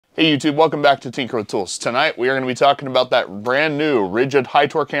Hey YouTube, welcome back to Tinker with Tools. Tonight we are going to be talking about that brand new Ridgid high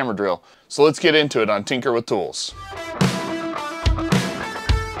torque hammer drill. So let's get into it on Tinker with Tools.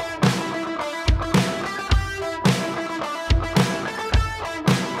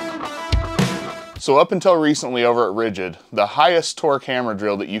 So up until recently over at Ridgid, the highest torque hammer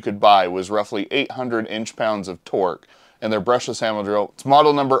drill that you could buy was roughly 800 inch-pounds of torque. And their brushless hammer drill, it's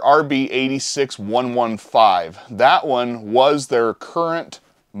model number RB86115. That one was their current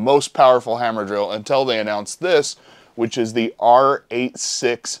most powerful hammer drill until they announced this, which is the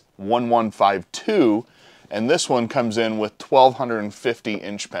R86115-2, and this one comes in with 1250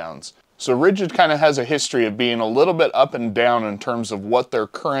 inch-pounds. So Ridgid kind of has a history of being a little bit up and down in terms of what their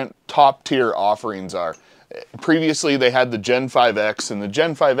current top tier offerings are. Previously they had the Gen 5X, and the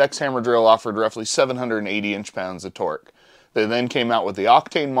Gen 5X hammer drill offered roughly 780 inch-pounds of torque. They then came out with the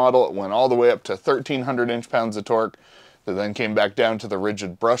Octane model. It went all the way up to 1300 inch-pounds of torque. They then came back down to the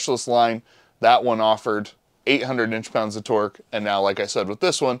Ridgid brushless line. That one offered 800 inch-pounds of torque, and now, like I said, with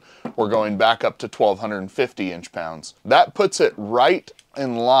this one, we're going back up to 1250 inch-pounds. That puts it right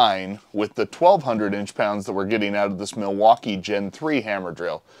in line with the 1200 inch-pounds that we're getting out of this Milwaukee Gen 3 hammer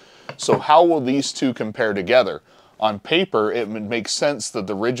drill. So how will these two compare together? On paper, it makes sense that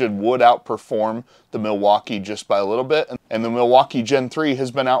the Ridgid would outperform the Milwaukee just by a little bit, and the Milwaukee Gen 3 has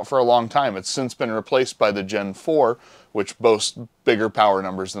been out for a long time. It's since been replaced by the Gen 4, which boasts bigger power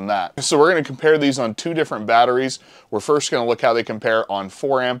numbers than that. So we're going to compare these on two different batteries. We're first going to look how they compare on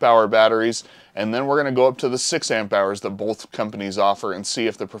 4 amp hour batteries, and then we're going to go up to the 6 amp hours that both companies offer and see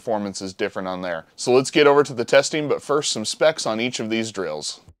if the performance is different on there. So let's get over to the testing, but first some specs on each of these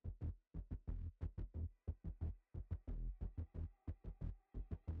drills.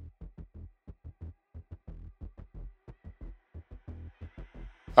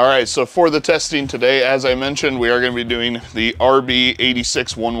 Alright, so for the testing today, as I mentioned, we are going to be doing the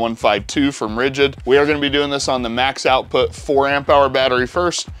RB86115-2 from Ridgid. We are going to be doing this on the max output 4 amp hour battery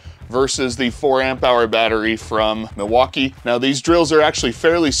first versus the 4 amp hour battery from Milwaukee. Now these drills are actually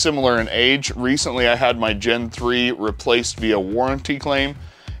fairly similar in age. Recently I had my Gen 3 replaced via warranty claim,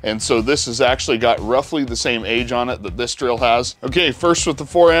 and so this has actually got roughly the same age on it that this drill has. Okay, first with the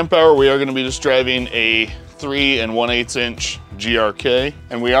 4 amp hour, we are going to be just driving a 3 1/8 inch GRK,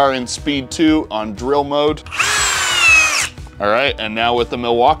 and we are in speed 2 on drill mode. All right, and now with the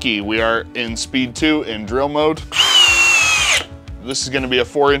Milwaukee, we are in speed 2 in drill mode. This is going to be a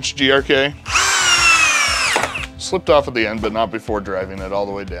 4-inch GRK. Slipped off at the end, but not before driving it all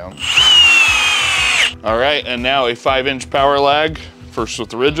the way down. All right, and now a 5-inch power lag, first with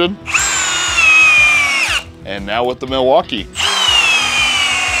the Ridgid, and now with the Milwaukee.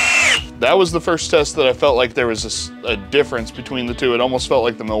 That was the first test that I felt like there was a difference between the two. It almost felt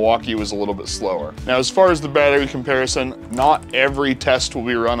like the Milwaukee was a little bit slower. Now, as far as the battery comparison, not every test will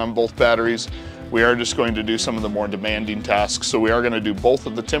be run on both batteries. We are just going to do some of the more demanding tasks. So we are going to do both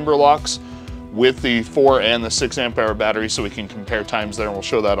of the timber locks with the 4 and the 6 amp hour battery so we can compare times there, and we'll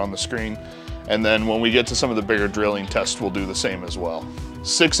show that on the screen. And then when we get to some of the bigger drilling tests, we'll do the same as well.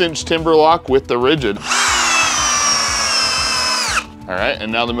 6-inch timber lock with the Ridgid. All right,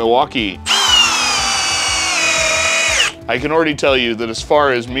 and now the Milwaukee. I can already tell you that as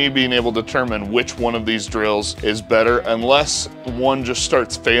far as me being able to determine which one of these drills is better, unless one just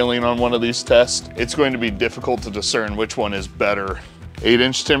starts failing on one of these tests, it's going to be difficult to discern which one is better.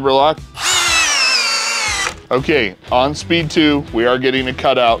 8-inch timber lock. Okay, on speed 2, we are getting a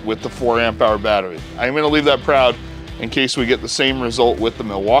cutout with the 4 amp hour battery. I'm gonna leave that proud in case we get the same result with the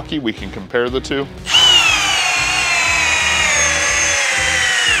Milwaukee. We can compare the two.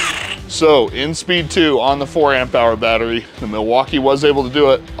 So in speed 2 on the 4 amp hour battery, the Milwaukee was able to do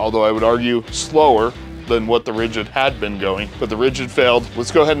it, although I would argue slower than what the Ridgid had been going, but the Ridgid failed.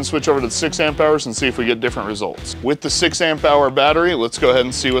 Let's go ahead and switch over to the 6 amp hours and see if we get different results. With the 6 amp hour battery, let's go ahead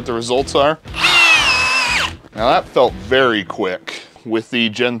and see what the results are. Now that felt very quick with the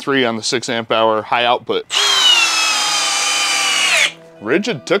Gen 3 on the 6 amp hour high output.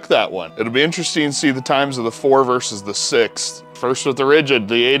 Ridgid took that one. It'll be interesting to see the times of the 4 versus the 6. First with the Ridgid,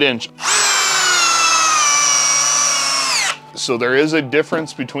 the 8-inch. So there is a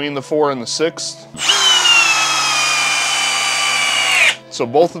difference between the 4 and the 6. So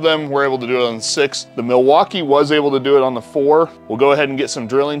both of them were able to do it on the 6. The Milwaukee was able to do it on the 4. We'll go ahead and get some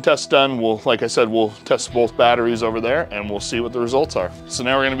drilling tests done. Like I said, we'll test both batteries over there and we'll see what the results are. So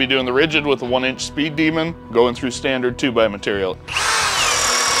now we're going to be doing the Ridgid with a 1-inch speed demon, going through standard 2x material.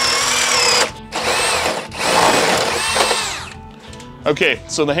 Okay,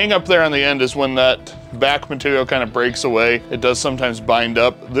 so the hang up there on the end is when that back material kind of breaks away. It does sometimes bind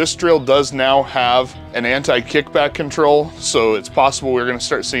up. This drill does now have an anti-kickback control, so it's possible we're gonna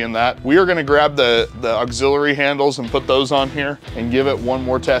start seeing that. We are gonna grab the auxiliary handles and put those on here and give it one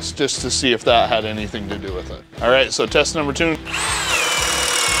more test just to see if that had anything to do with it. All right, so test number 2.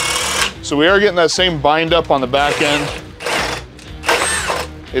 So we are getting that same bind up on the back end.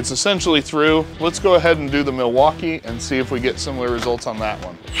 It's essentially through. Let's go ahead and do the Milwaukee and see if we get similar results on that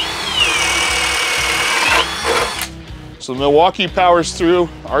one. So the Milwaukee powers through,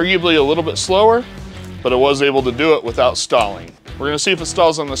 arguably a little bit slower, but it was able to do it without stalling. We're gonna see if it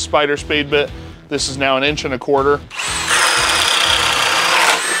stalls on the spider spade bit. This is now 1.25 inches.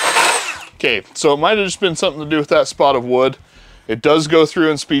 Okay, so it might have just been something to do with that spot of wood. It does go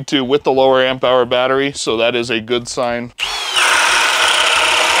through in speed 2 with the lower amp hour battery, so that is a good sign.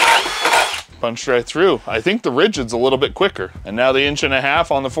 Punched right through. I think the Ridgid's a little bit quicker. And now the 1.5 inches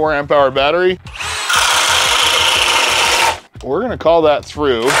on the 4 amp hour battery. We're gonna call that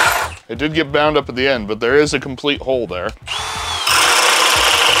through. It did get bound up at the end, but there is a complete hole there.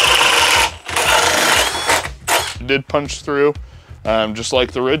 It did punch through, just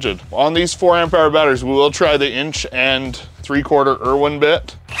like the Ridgid. On these 4 amp hour batteries, we will try the 1.75 inch Irwin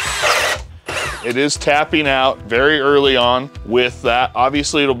bit. It is tapping out very early on with that.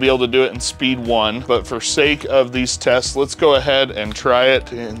 Obviously, it'll be able to do it in speed 1, but for sake of these tests, let's go ahead and try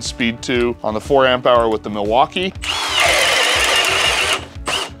it in speed 2 on the 4 amp hour with the Milwaukee.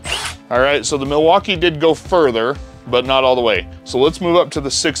 All right, so the Milwaukee did go further, but not all the way. So let's move up to the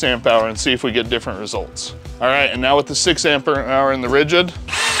 6 amp hour and see if we get different results. All right, and now with the 6 amp hour in the Ridgid.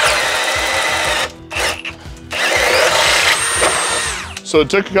 So it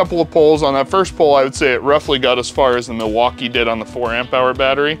took a couple of pulls. On that first pull, I would say it roughly got as far as the Milwaukee did on the 4 amp hour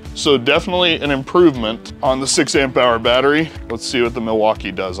battery. So definitely an improvement on the 6 amp hour battery. Let's see what the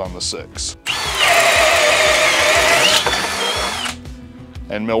Milwaukee does on the 6.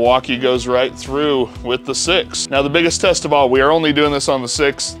 And Milwaukee goes right through with the 6. Now the biggest test of all, we are only doing this on the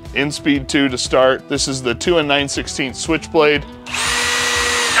 6 in speed 2 to start. This is the 2 9/16 switchblade.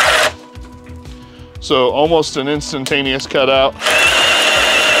 So almost an instantaneous cutout.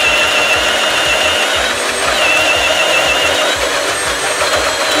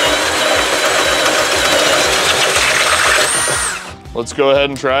 Let's go ahead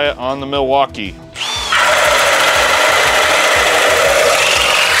and try it on the Milwaukee.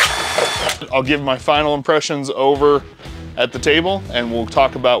 I'll give my final impressions over at the table and we'll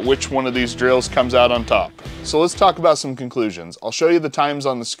talk about which one of these drills comes out on top. So let's talk about some conclusions. I'll show you the times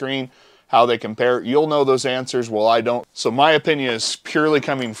on the screen, how they compare. You'll know those answers, well I don't. So my opinion is purely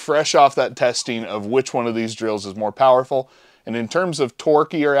coming fresh off that testing of which one of these drills is more powerful. And in terms of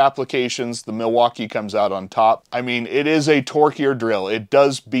torquier applications, the Milwaukee comes out on top. I mean, it is a torquier drill. It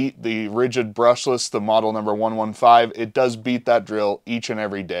does beat the Ridgid brushless, the model number 115. It does beat that drill each and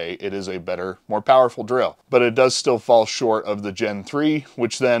every day. It is a better, more powerful drill. But it does still fall short of the Gen 3,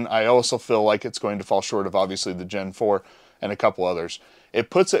 which then I also feel like it's going to fall short of obviously the Gen 4 and a couple others. It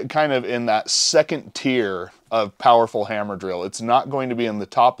puts it kind of in that second tier of powerful hammer drill. It's not going to be in the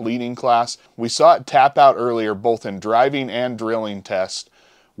top leading class. We saw it tap out earlier, both in driving and drilling test,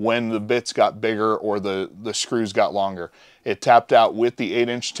 when the bits got bigger or the screws got longer. It tapped out with the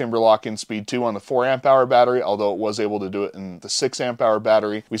 8-inch timber lock in speed 2 on the 4 amp hour battery, although it was able to do it in the 6 amp hour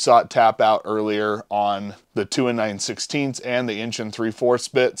battery. We saw it tap out earlier on the 2 9/16 and the 1 3/4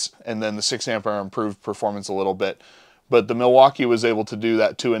 bits, and then the 6 amp hour improved performance a little bit. But the Milwaukee was able to do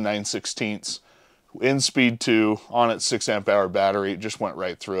that 2 9/16 in speed 2 on its 6 amp hour battery. It just went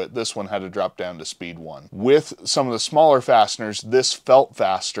right through it. This one had to drop down to speed 1. With some of the smaller fasteners, this felt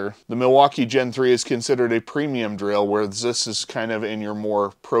faster. The Milwaukee Gen 3 is considered a premium drill, whereas this is kind of in your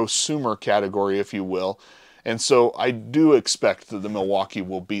more prosumer category, if you will. And so I do expect that the Milwaukee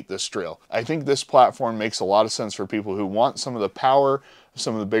will beat this drill. I think this platform makes a lot of sense for people who want some of the power of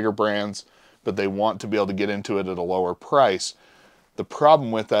some of the bigger brands, but they want to be able to get into it at a lower price. The problem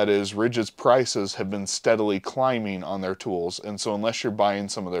with that is Ridgid's prices have been steadily climbing on their tools, and so unless you're buying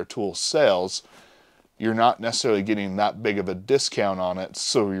some of their tool sales, you're not necessarily getting that big of a discount on it,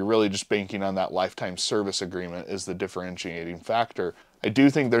 so you're really just banking on that lifetime service agreement is the differentiating factor. I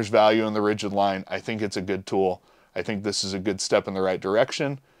do think there's value in the Ridgid line. I think it's a good tool. I think this is a good step in the right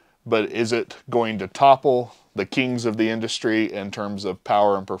direction, but is it going to topple the kings of the industry in terms of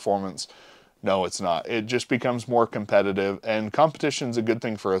power and performance? No, it's not. It just becomes more competitive, and competition's a good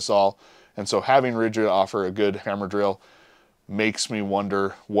thing for us all. And so having Ridgid offer a good hammer drill makes me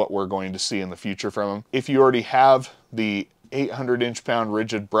wonder what we're going to see in the future from them. If you already have the 800 inch-pound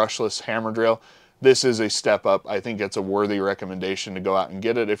Ridgid brushless hammer drill, this is a step up. I think it's a worthy recommendation to go out and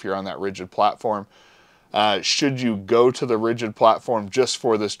get it if you're on that Ridgid platform. Should you go to the Ridgid platform just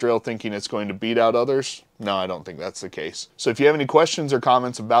for this drill thinking it's going to beat out others? No, I don't think that's the case. So if you have any questions or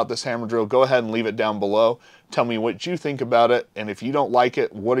comments about this hammer drill, go ahead and leave it down below. Tell me what you think about it, and if you don't like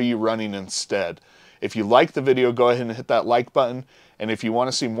it, what are you running instead? If you like the video, go ahead and hit that like button, and if you want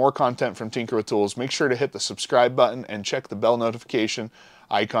to see more content from Tinker with Tools, make sure to hit the subscribe button and check the bell notification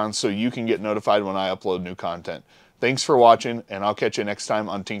icon so you can get notified when I upload new content. Thanks for watching, and I'll catch you next time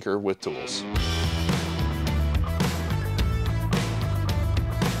on Tinker with Tools.